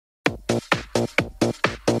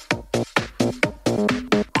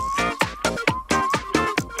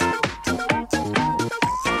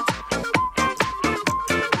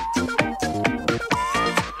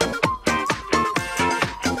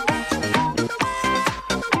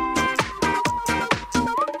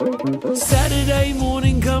Saturday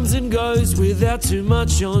morning comes and goes without too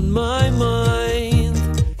much on my mind,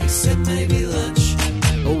 except maybe lunch.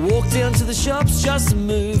 A walk down to the shops, just a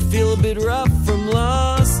move, feel a bit rough from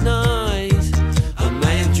last night. I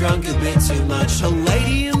may have drunk a bit too much. A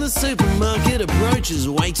lady in the supermarket approaches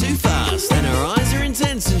way too fast, and her eyes are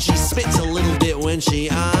intense and she spits a little bit when she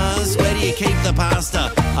asks, where do you keep the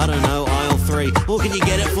pasta? I don't know, aisle 3. Well, can you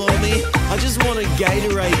get it for me? I just want a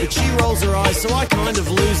Gatorade, but she rolls her eyes, so I kind of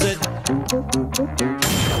lose it.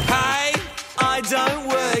 Hey, I don't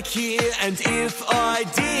work here, and if I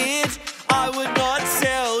did, I would not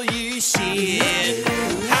sell you shit.